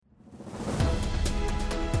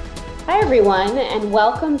Hi, everyone, and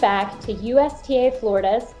welcome back to USTA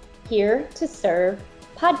Florida's Here to Serve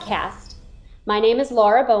podcast. My name is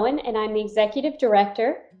Laura Bowen, and I'm the Executive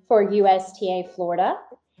Director for USTA Florida.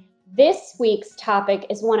 This week's topic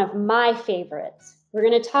is one of my favorites. We're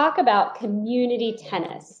going to talk about community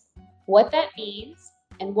tennis, what that means,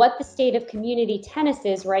 and what the state of community tennis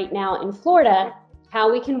is right now in Florida,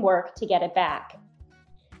 how we can work to get it back.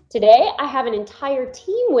 Today, I have an entire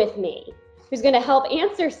team with me who's going to help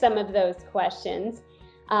answer some of those questions,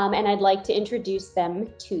 and I'd like to introduce them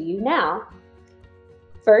to you now.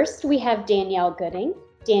 First, we have Danielle Gooding.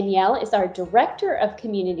 Danielle is our Director of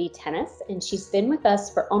Community Tennis, and she's been with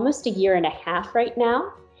us for almost a year and a half right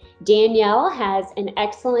now. Danielle has an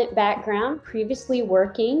excellent background, previously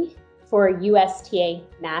working for USTA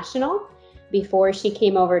National before she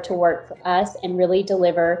came over to work for us and really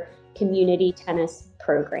deliver community tennis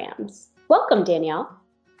programs. Welcome, Danielle.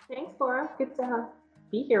 Thanks, Laura. Good to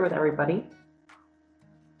be here with everybody.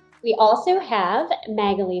 We also have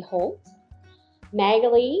Magali Holt.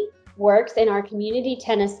 Magali works in our community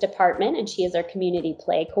tennis department, and she is our community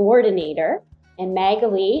play coordinator. And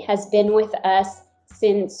Magali has been with us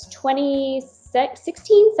since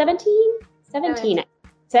 2016,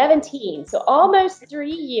 17. So almost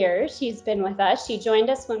 3 years she's been with us. She joined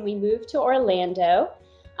us when we moved to Orlando.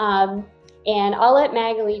 And I'll let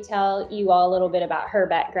Magali tell you all a little bit about her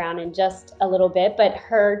background in just a little bit, but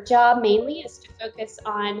her job mainly is to focus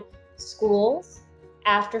on schools,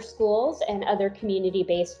 after schools, and other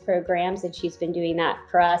community-based programs, and she's been doing that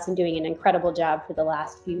for us and doing an incredible job for the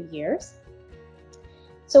last few years.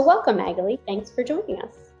 So welcome, Magali. Thanks for joining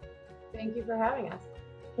us. Thank you for having us.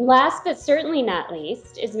 Last but certainly not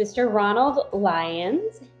least is Mr. Ronald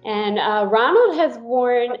Lyons, and Ronald has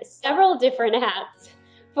worn several different hats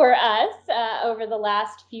for us over the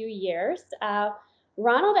last few years.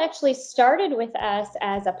 Ronald actually started with us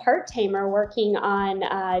as a part-timer working on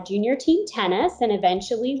junior team tennis and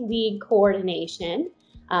eventually league coordination,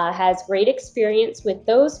 has great experience with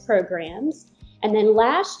those programs. And then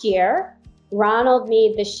last year, Ronald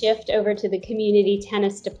made the shift over to the community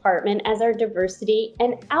tennis department as our diversity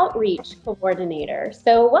and outreach coordinator.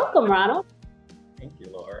 So welcome, Ronald. Thank you,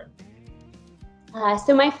 Laura.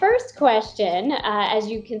 So my first question, as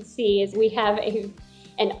you can see, is we have an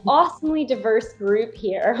awesomely diverse group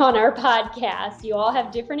here on our podcast. You all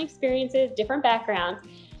have different experiences, different backgrounds.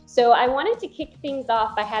 So I wanted to kick things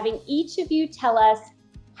off by having each of you tell us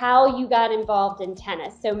how you got involved in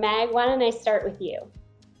tennis. So Mag, why don't I start with you?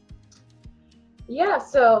 Yeah,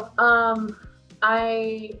 so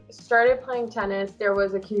I started playing tennis. There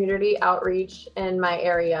was a community outreach in my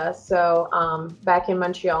area, so back in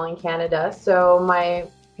Montreal in Canada. So my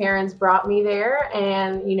parents brought me there,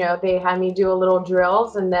 and they had me do a little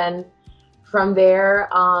drills, and then from there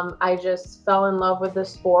I just fell in love with the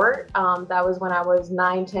sport. That was when I was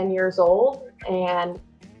 9-10 years old, and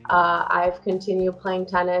I've continued playing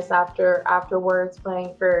tennis afterwards,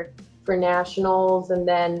 playing for nationals, and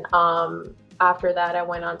then after that, I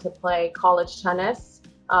went on to play college tennis,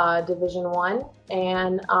 Division I,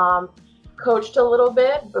 and coached a little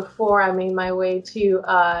bit before I made my way to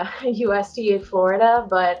USTA Florida.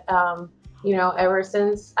 But, ever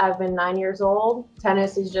since I've been 9 years old,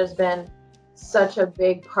 tennis has just been such a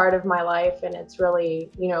big part of my life, and it's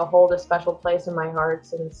really, hold a special place in my heart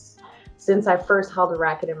since I first held a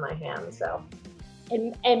racket in my hand. So.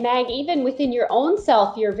 And Mag, even within your own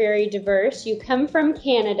self, you're very diverse. You come from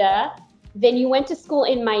Canada. Then you went to school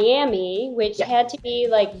in Miami, which had to be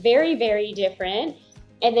very, very different.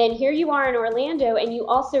 And then here you are in Orlando, and you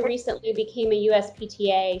also recently became a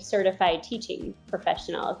USPTA certified teaching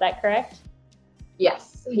professional. Is that correct?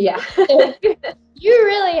 Yes. Yeah. You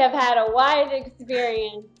really have had a wide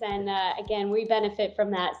experience. And again, we benefit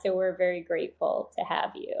from that. So we're very grateful to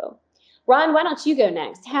have you. Ron, why don't you go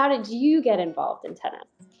next? How did you get involved in tennis?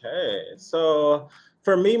 Okay, so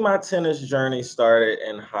for me, my tennis journey started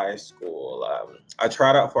in high school. I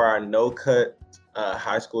tried out for our no-cut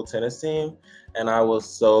high school tennis team, and I was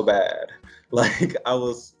so bad. I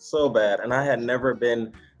was so bad, and I had never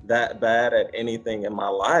been that bad at anything in my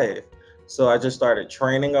life. So I just started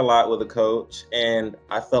training a lot with a coach, and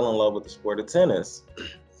I fell in love with the sport of tennis.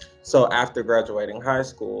 So after graduating high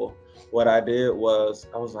school, what I did was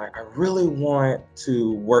I was like, I really want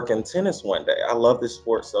to work in tennis one day. I love this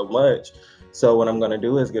sport so much. So what I'm going to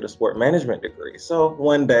do is get a sport management degree. So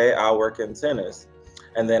one day I'll work in tennis.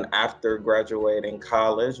 And then after graduating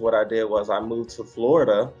college, what I did was I moved to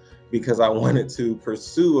Florida because I wanted to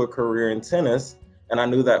pursue a career in tennis. And I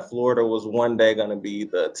knew that Florida was one day going to be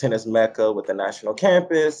the tennis mecca with the national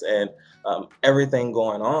campus and everything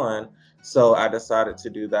going on. So I decided to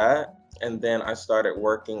do that. And then I started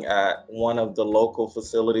working at one of the local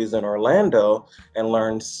facilities in Orlando and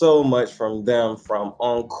learned so much from them, from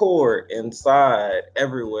on court, inside,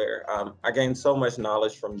 everywhere. I gained so much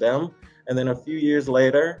knowledge from them. And then a few years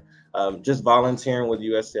later, just volunteering with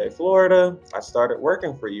USTA Florida, I started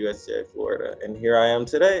working for USTA Florida. And here I am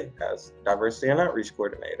today as Diversity and Outreach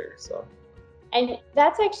Coordinator. And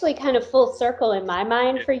that's actually kind of full circle in my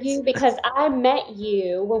mind for you, because I met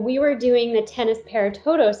you when we were doing the Tennis Para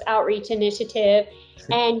Todos Outreach Initiative,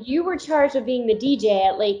 and you were charged of being the DJ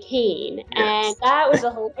at Lake Kane. And that was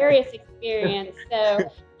a hilarious experience. So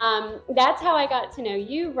that's how I got to know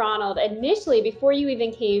you, Ronald, initially before you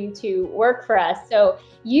even came to work for us. So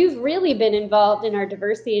you've really been involved in our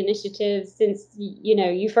diversity initiatives since,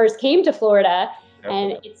 you first came to Florida.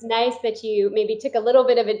 And it's nice that you maybe took a little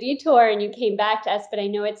bit of a detour and you came back to us, but I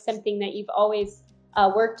know it's something that you've always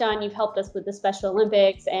worked on. You've helped us with the Special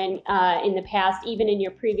Olympics and in the past, even in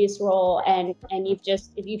your previous role, and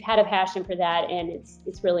you've had a passion for that, and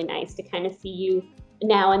it's really nice to kind of see you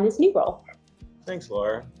now in this new role. Thanks,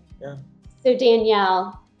 Laura. Yeah. So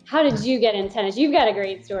Danielle, how did you get in tennis? You've got a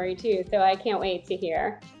great story too, so I can't wait to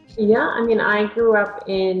hear. Yeah, I mean, I grew up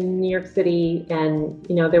in New York City, and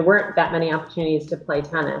there weren't that many opportunities to play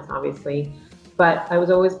tennis, obviously, but I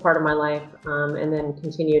was always part of my life, and then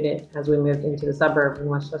continued it as we moved into the suburbs in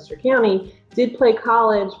Westchester County. Did play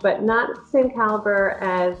college, but not at the same caliber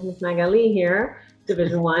as Miss Magali here,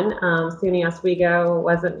 Division I. SUNY Oswego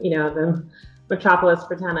wasn't, the metropolis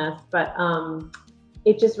for tennis, but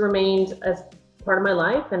it just remained as part of my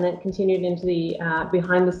life, and then continued into the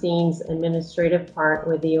behind the scenes administrative part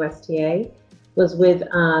with the USTA. Was with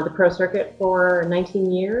the pro circuit for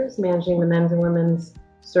 19 years, managing the men's and women's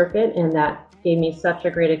circuit, and that gave me such a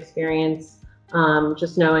great experience,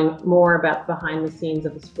 just knowing more about behind the scenes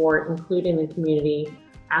of the sport, including the community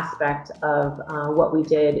aspect of what we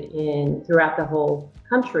did throughout the whole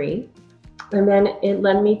country. And then it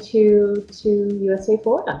led me to USA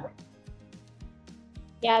Florida.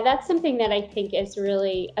 Yeah, that's something that I think is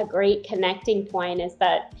really a great connecting point, is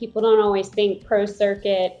that people don't always think pro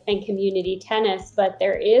circuit and community tennis, but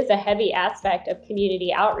there is a heavy aspect of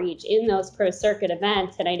community outreach in those pro circuit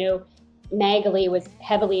events. And I know Magali was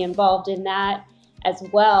heavily involved in that as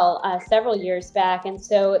well several years back. And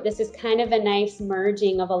so this is kind of a nice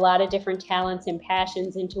merging of a lot of different talents and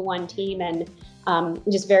passions into one team. And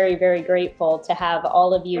just very, very grateful to have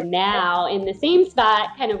all of you now in the same spot,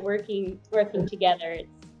 kind of working together.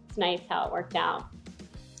 It's nice how it worked out.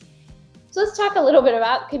 So let's talk a little bit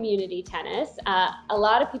about community tennis. A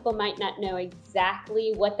lot of people might not know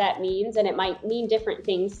exactly what that means, and it might mean different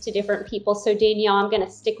things to different people. So Danielle, I'm going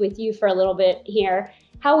to stick with you for a little bit here.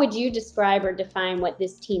 How would you describe or define what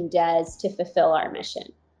this team does to fulfill our mission?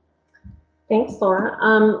 Thanks, Laura.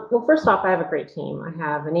 Well, first off, I have a great team. I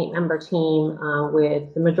have an 8-member team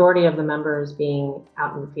with the majority of the members being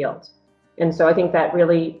out in the field. And so I think that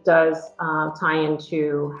really does tie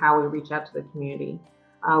into how we reach out to the community.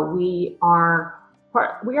 We are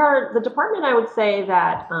the department, I would say,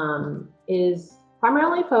 that is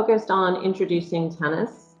primarily focused on introducing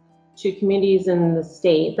tennis to communities in the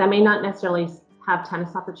state that may not necessarily have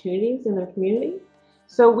tennis opportunities in their community.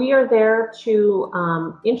 So we are there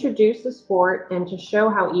to introduce the sport and to show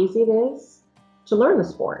how easy it is to learn the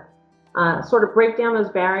sport. Sort of break down those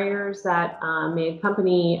barriers that may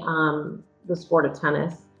accompany the sport of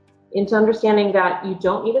tennis, into understanding that you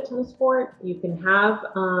don't need a tennis court. You can have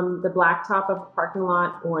the blacktop of a parking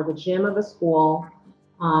lot or the gym of a school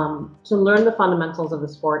to learn the fundamentals of the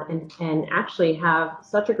sport and actually have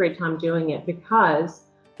such a great time doing it, because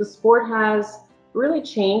the sport has really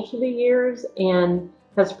changed through the years and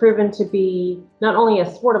has proven to be not only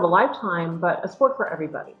a sport of a lifetime, but a sport for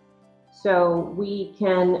everybody. So we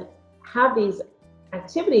can have these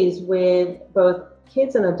activities with both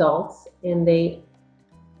kids and adults, and they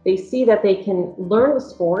see that they can learn the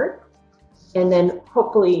sport and then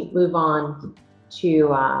hopefully move on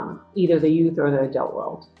to either the youth or the adult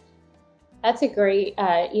world. That's a great,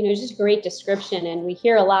 just great description. And we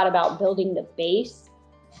hear a lot about building the base.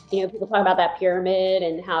 People talk about that pyramid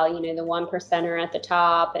and how, the 1% are at the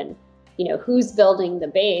top and, who's building the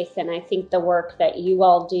base. And I think the work that you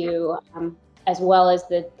all do, as well as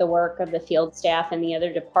the work of the field staff and the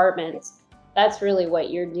other departments, that's really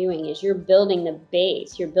what you're doing, is you're building the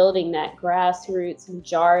base. You're building that grassroots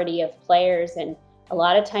majority of players. And a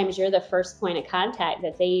lot of times you're the first point of contact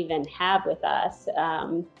that they even have with us.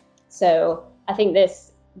 So I think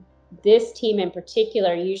this team in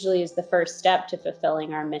particular usually is the first step to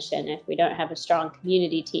fulfilling our mission. If we don't have a strong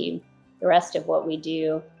community team, the rest of what we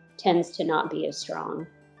do tends to not be as strong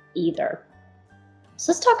either.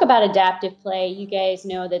 So let's talk about adaptive play. You guys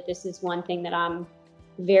know that this is one thing that I'm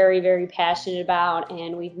very, very passionate about,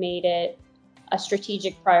 and we've made it a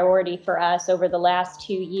strategic priority for us over the last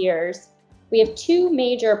 2 years. We have 2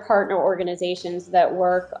 major partner organizations that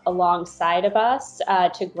work alongside of us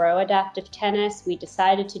to grow adaptive tennis. We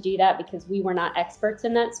decided to do that because we were not experts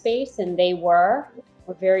in that space, and they were.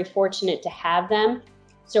 We're very fortunate to have them.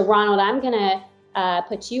 So Ronald, I'm going to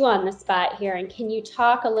put you on the spot here, and can you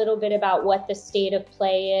talk a little bit about what the state of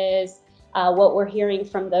play is, what we're hearing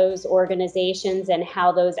from those organizations, and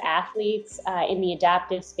how those athletes in the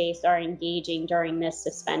adaptive space are engaging during this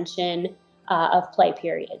suspension of play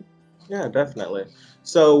period? Yeah, definitely.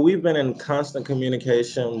 So we've been in constant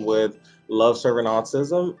communication with Love Serving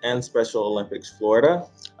Autism and Special Olympics Florida.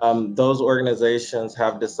 Those organizations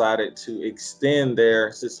have decided to extend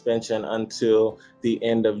their suspension until the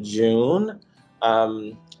end of June.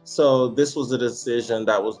 So this was a decision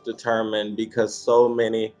that was determined because so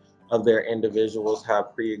many of their individuals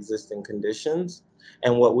have pre-existing conditions.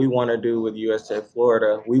 And what we want to do with USTA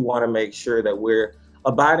Florida, we want to make sure that we're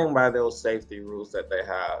abiding by those safety rules that they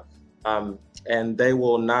have. And they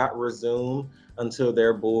will not resume until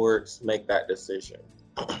their boards make that decision.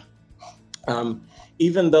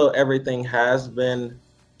 Even though everything has been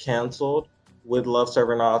canceled with Love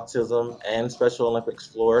Serving Autism and Special Olympics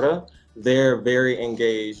Florida, they're very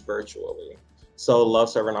engaged virtually. So Love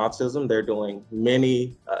Serving Autism, they're doing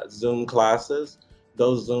many Zoom classes.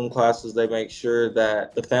 Those Zoom classes, they make sure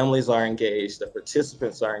that the families are engaged, the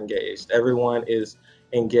participants are engaged, everyone is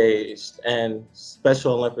engaged. And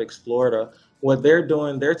Special Olympics Florida, what they're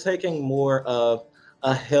doing, they're taking more of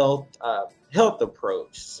a health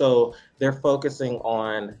approach. So they're focusing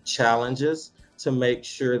on challenges to make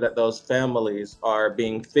sure that those families are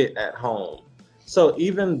being fit at home. So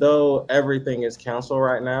even though everything is canceled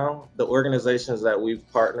right now, the organizations that we've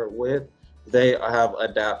partnered with, they have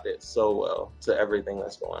adapted so well to everything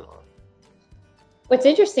that's going on. What's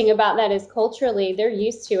interesting about that is culturally, they're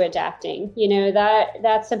used to adapting. You know,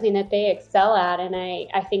 that's something that they excel at. And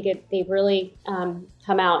I think they've really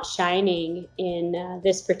come out shining in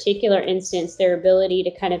this particular instance, their ability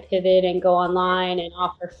to kind of pivot and go online and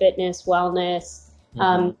offer fitness, wellness,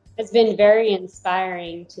 has been very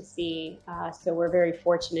inspiring to see. So we're very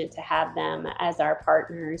fortunate to have them as our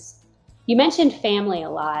partners. You mentioned family a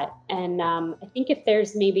lot. And I think if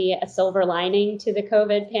there's maybe a silver lining to the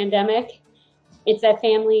COVID pandemic, it's that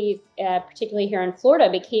families, particularly here in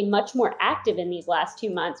Florida, became much more active in these last 2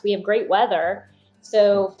 months. We have great weather.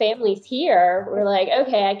 So families here were like,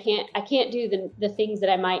 okay, I can't do the things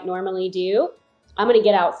that I might normally do. I'm going to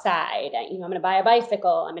get outside. I'm going to buy a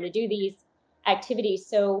bicycle. I'm going to do these activities.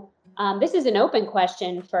 So this is an open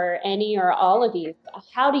question for any or all of you.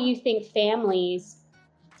 How do you think families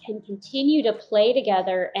can continue to play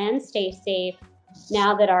together and stay safe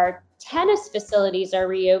now that our tennis facilities are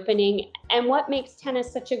reopening, and what makes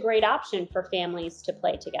tennis such a great option for families to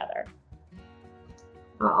play together?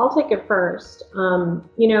 I'll take it first.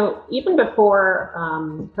 Even before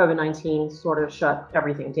COVID-19 sort of shut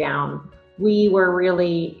everything down, we were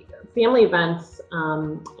really family events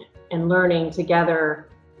and learning together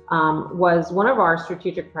was one of our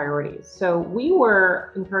strategic priorities. So we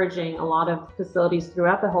were encouraging a lot of facilities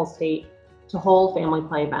throughout the whole state to hold family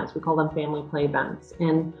play events. We call them family play events.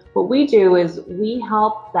 And what we do is we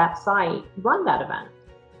help that site run that event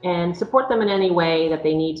and support them in any way that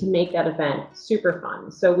they need to make that event super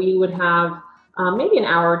fun. So we would have maybe an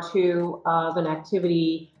hour or 2 of an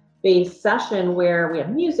activity-based session where we have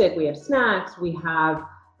music, we have snacks, we have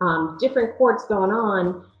different courts going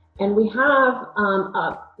on, and we have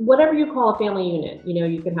whatever you call a family unit. You know,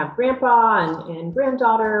 you can have grandpa and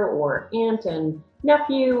granddaughter, or aunt and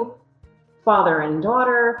nephew, father and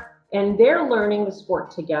daughter, and they're learning the sport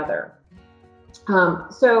together.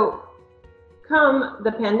 So come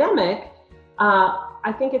the pandemic,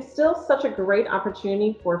 I think it's still such a great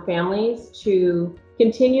opportunity for families to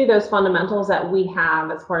continue those fundamentals that we have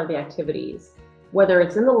as part of the activities, whether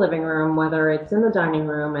it's in the living room, whether it's in the dining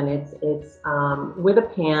room, and it's with a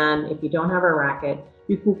pan. If you don't have a racket,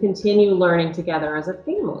 you can continue learning together as a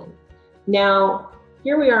family. Now,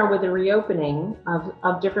 here we are with the reopening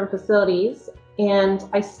of different facilities, and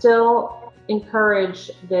I still encourage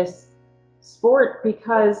this sport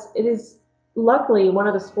because it is luckily one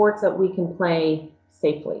of the sports that we can play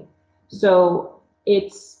safely. So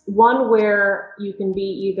it's one where you can be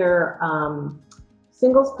either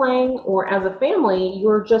singles playing, or as a family,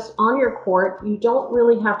 you're just on your court. You don't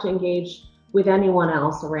really have to engage with anyone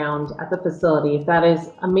else around at the facility. If that is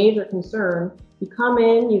a major concern, you come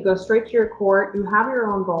in, you go straight to your court, you have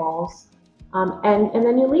your own balls, and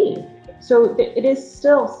then you leave. So it is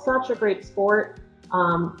still such a great sport.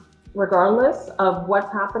 regardless of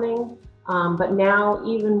what's happening. But now,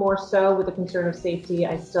 even more so with the concern of safety,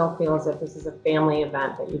 I still feel as if this is a family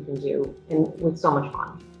event that you can do and with so much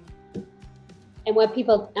fun. And what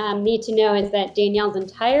people need to know is that Danielle's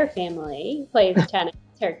entire family plays tennis.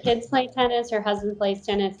 Her kids play tennis, her husband plays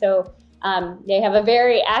tennis. So they have a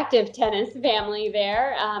very active tennis family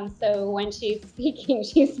there. So when she's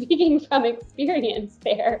speaking from experience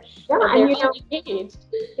there. Yeah, and you know, engaged.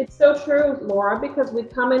 It's so true, Laura, because we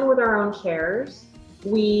come in with our own chairs.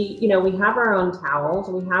 We have our own towels,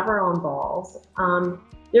 we have our own balls.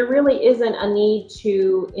 There really isn't a need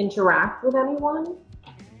to interact with anyone.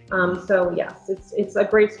 So yes, it's a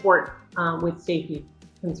great sport with safety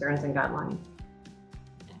concerns and guidelines.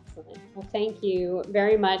 Excellent. Well, thank you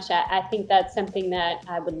very much. I think that's something that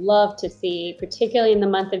I would love to see, particularly in the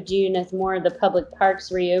month of June as more of the public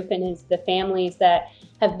parks reopen, is the families that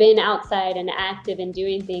have been outside and active and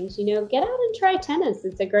doing things, get out and try tennis.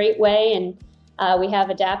 It's a great way. And we have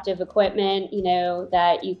adaptive equipment,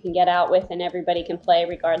 that you can get out with and everybody can play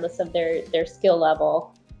regardless of their skill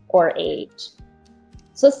level or age.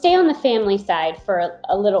 So stay on the family side for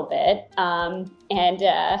a little bit.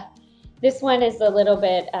 This one is a little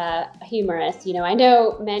bit humorous. I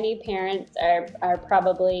know many parents are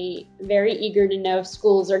probably very eager to know if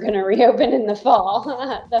schools are going to reopen in the fall.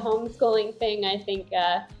 The homeschooling thing, I think,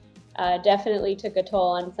 definitely took a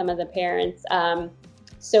toll on some of the parents.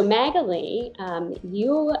 So Magali,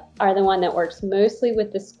 you are the one that works mostly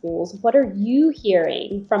with the schools. What are you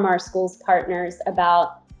hearing from our schools partners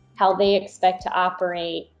about how they expect to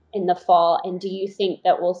operate in the fall? And do you think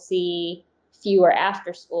that we'll see fewer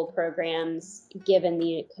after-school programs given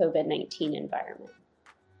the COVID-19 environment?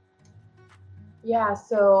 Yeah,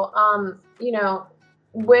 so,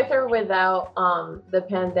 with or without the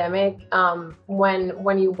pandemic,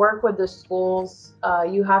 when you work with the schools,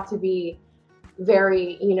 you have to be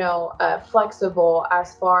very, flexible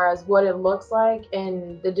as far as what it looks like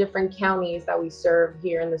in the different counties that we serve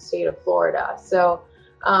here in the state of Florida. So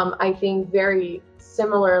I think very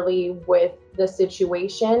similarly with the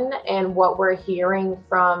situation and what we're hearing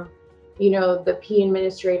from, the P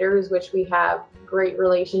administrators, which we have great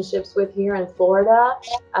relationships with here in Florida,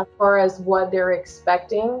 as far as what they're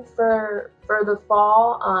expecting for the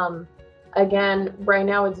fall. Again, right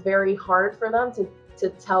now it's very hard for them to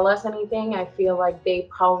tell us anything. I feel like they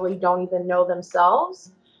probably don't even know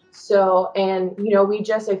themselves. So, and, we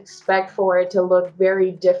just expect for it to look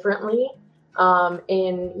very differently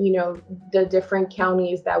in, the different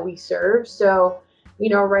counties that we serve. So,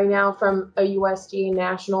 right now from a USDA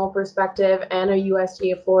national perspective and a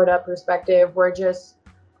USDA Florida perspective, we're just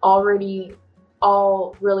already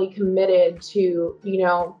all really committed to,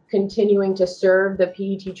 continuing to serve the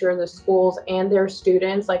PE teachers, the schools, and their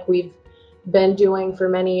students like we've been doing for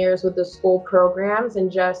many years with the school programs,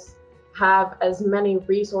 and just have as many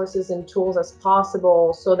resources and tools as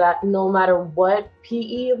possible so that no matter what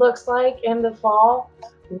PE looks like in the fall,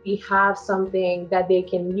 we have something that they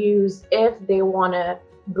can use if they want to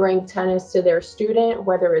bring tennis to their student,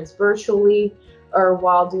 whether it's virtually or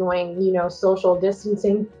while doing, social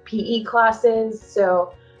distancing PE classes.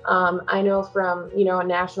 So I know from, a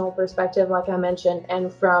national perspective, like I mentioned,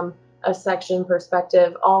 and from a section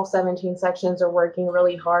perspective, all 17 sections are working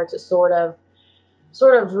really hard to sort of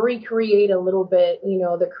recreate a little bit,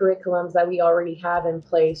 the curriculums that we already have in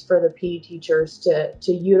place for the PE teachers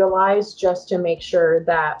to utilize, just to make sure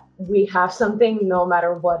that we have something no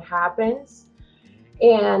matter what happens.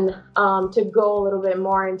 And to go a little bit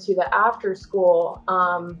more into the after school,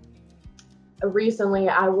 recently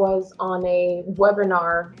I was on a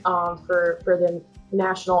webinar for the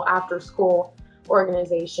National After School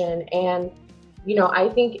Organization, and I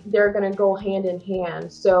think they're going to go hand in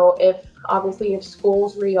hand. So if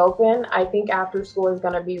schools reopen, I think after school is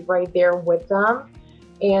going to be right there with them.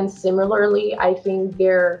 And similarly, I think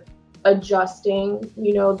they're adjusting,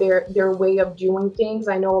 their way of doing things.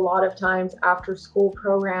 I know a lot of times after school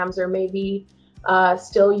programs are maybe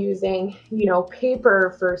still using,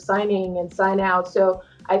 paper for signing and sign out. So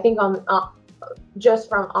I think just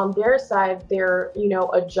from on their side, they're,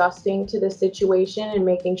 adjusting to the situation and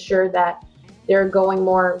making sure that they're going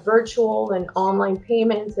more virtual and online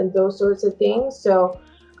payments and those sorts of things. So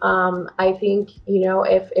I think,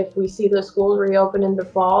 if we see the schools reopen in the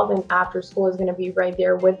fall, then after school is going to be right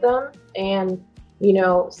there with them. And,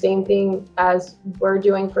 same thing as we're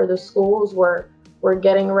doing for the schools, we're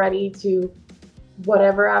getting ready to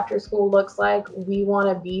whatever after school looks like. We want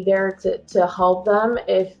to be there to help them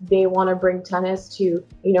if they want to bring tennis to,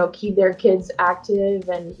 keep their kids active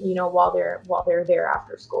and, while they're there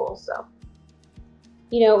after school. So.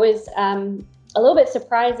 It was a little bit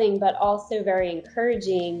surprising, but also very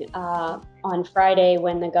encouraging on Friday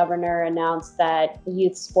when the governor announced that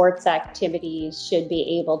youth sports activities should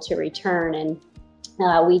be able to return. And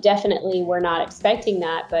we definitely were not expecting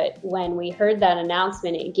that. But when we heard that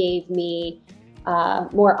announcement, it gave me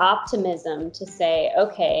more optimism to say,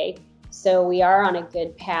 okay, so we are on a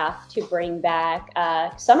good path to bring back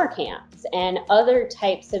summer camps and other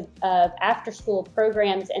types of after-school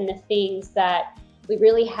programs, and the things that we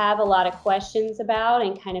really have a lot of questions about,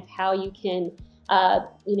 and kind of how you can,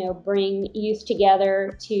 bring youth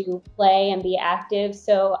together to play and be active.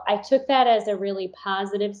 So I took that as a really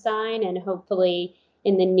positive sign, and hopefully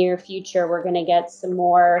in the near future, we're going to get some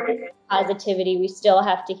more positivity. We still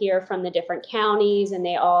have to hear from the different counties, and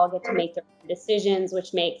they all get to make their own decisions,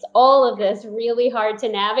 which makes all of this really hard to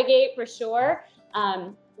navigate for sure.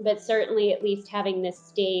 But certainly at least having the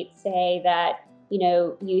state say that,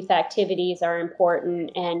 youth activities are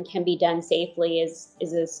important and can be done safely is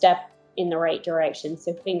a step in the right direction.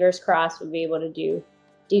 So fingers crossed we'll be able to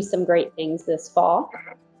do some great things this fall.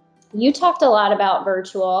 You talked a lot about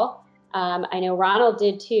virtual. I know Ronald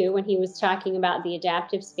did too when he was talking about the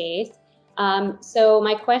adaptive space. So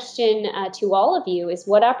my question to all of you is,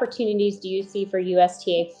 what opportunities do you see for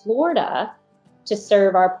USTA Florida to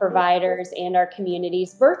serve our providers and our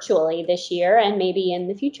communities virtually this year and maybe in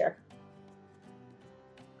the future?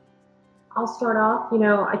 I'll start off.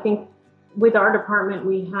 I think with our department,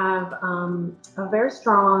 we have a very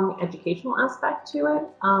strong educational aspect to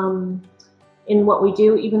it. In what we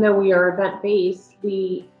do, even though we are event-based,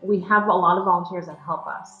 we have a lot of volunteers that help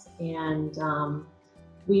us. And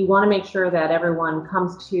we want to make sure that everyone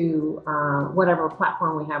comes to whatever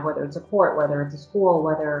platform we have, whether it's a court, whether it's a school,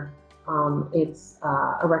 whether it's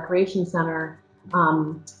a recreation center,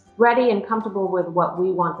 ready and comfortable with what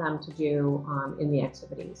we want them to do in the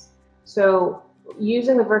activities. So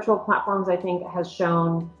using the virtual platforms, I think, has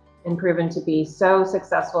shown and proven to be so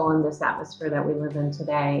successful in this atmosphere that we live in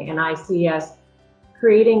today. And I see us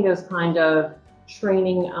creating those kind of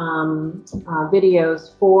training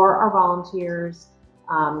videos for our volunteers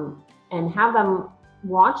and have them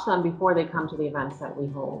watch them before they come to the events that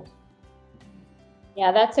we hold.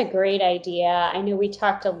 Yeah, that's a great idea. I know we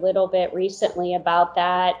talked a little bit recently about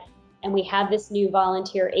that, and we have this new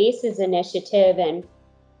Volunteer ACEs initiative. And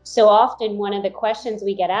so often one of the questions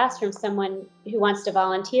we get asked from someone who wants to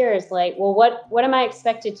volunteer is like, well, what am I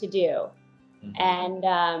expected to do? Mm-hmm.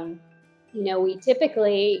 And, we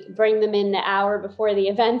typically bring them in the hour before the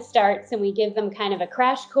event starts, and we give them kind of a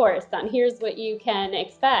crash course on here's what you can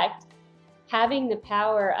expect. Having the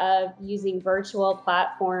power of using virtual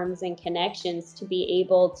platforms and connections to be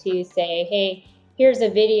able to say, hey, here's a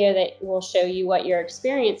video that will show you what your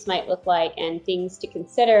experience might look like and things to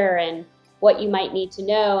consider, and what you might need to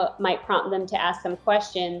know might prompt them to ask some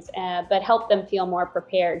questions, but help them feel more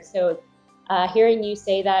prepared. So hearing you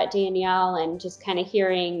say that, Danielle, and just kind of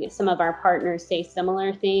hearing some of our partners say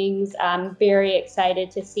similar things, I'm very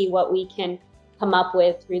excited to see what we can come up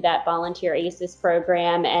with through that Volunteer ACEs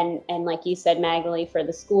program. And like you said, Magali, for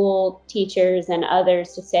the school teachers and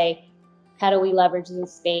others to say, how do we leverage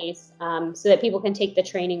this space so that people can take the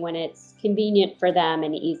training when it's convenient for them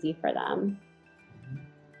and easy for them?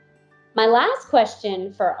 My last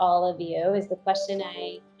question for all of you is the question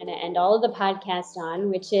I kind of end all of the podcast on,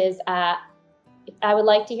 which is I would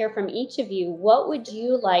like to hear from each of you. What would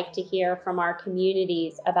you like to hear from our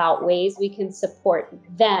communities about ways we can support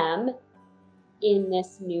them in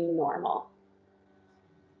this new normal?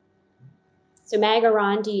 So Mag or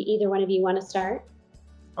Ron, do either one of you want to start?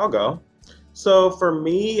 I'll go. So for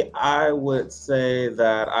me, I would say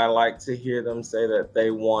that I like to hear them say that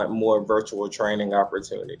they want more virtual training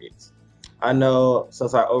opportunities. I know,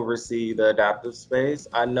 since I oversee the adaptive space,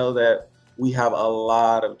 I know that we have a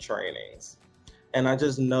lot of trainings. And I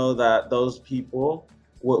just know that those people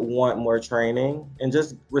would want more training and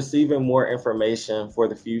just receiving more information for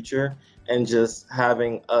the future, and just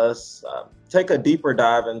having us take a deeper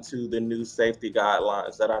dive into the new safety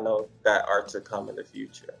guidelines that I know that are to come in the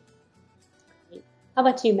future. How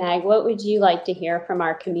about you, Mag? What would you like to hear from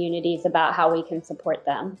our communities about how we can support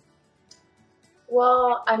them?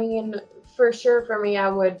 Well, I mean, for sure, for me, I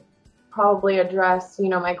would probably address,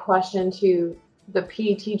 my question to the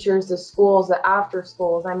PE teachers, the schools, the after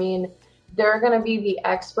schools. I mean, they're going to be the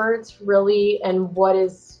experts really in what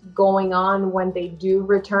is going on when they do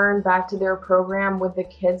return back to their program with the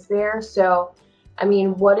kids there. So, I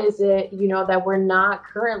mean, what is it, that we're not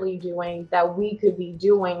currently doing that we could be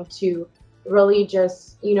doing to really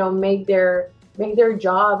just, make their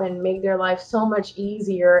job and make their life so much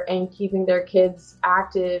easier and keeping their kids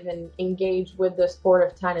active and engaged with the sport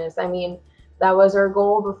of tennis. I mean, that was our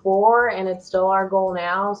goal before, and it's still our goal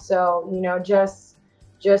now. So,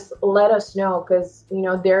 just let us know, because,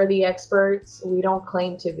 they're the experts. We don't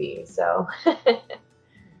claim to be. So,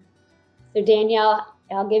 So Danielle,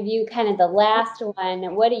 I'll give you kind of the last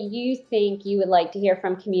one. What do you think you would like to hear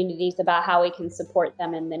from communities about how we can support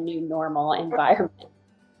them in the new normal environment?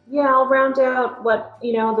 Yeah, I'll round out what,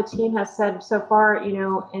 the team has said so far,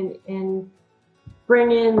 and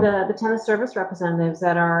bring in the tennis service representatives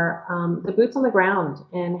that are the boots on the ground,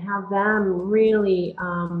 and have them really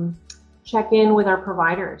check in with our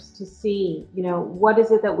providers to see, what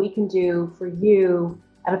is it that we can do for you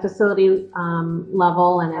at a facility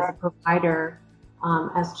level and as a provider,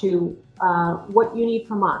 as to what you need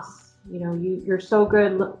from us. You're so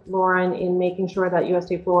good, Lauren, in making sure that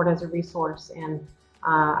USTA Florida is a resource, and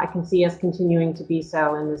I can see us continuing to be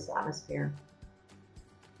so in this atmosphere.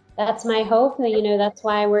 That's my hope. That's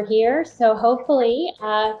why we're here. So hopefully,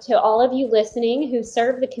 to all of you listening who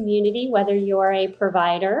serve the community, whether you're a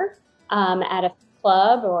provider at a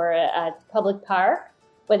club or a public park,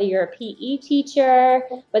 whether you're a PE teacher,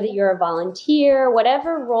 whether you're a volunteer,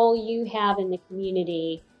 whatever role you have in the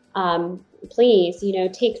community, please,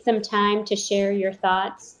 take some time to share your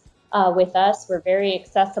thoughts with us. We're very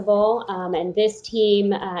accessible. And this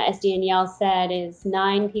team, as Danielle said, is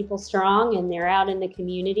 9 people strong, and they're out in the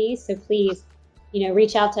community. So please,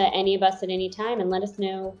 reach out to any of us at any time and let us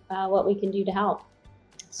know what we can do to help.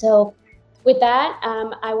 So with that,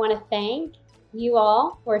 I want to thank you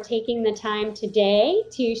all for taking the time today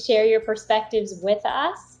to share your perspectives with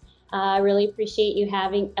us. I really appreciate you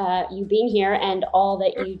being here and all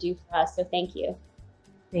that you do for us. So thank you.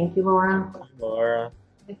 Thank you, Laura. Laura.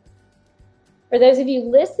 For those of you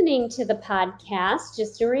listening to the podcast,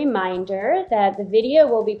 just a reminder that the video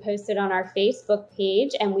will be posted on our Facebook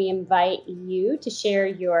page, and we invite you to share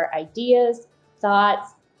your ideas,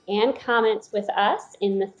 thoughts, and comments with us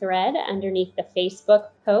in the thread underneath the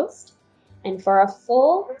Facebook post. And for a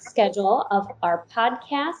full schedule of our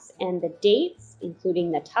podcasts and the dates,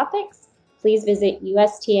 including the topics, please visit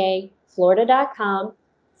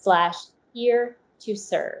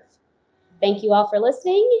USTAFlorida.com/here-to-serve. Thank you all for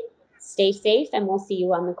listening. Stay safe, and we'll see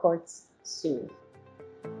you on the courts soon.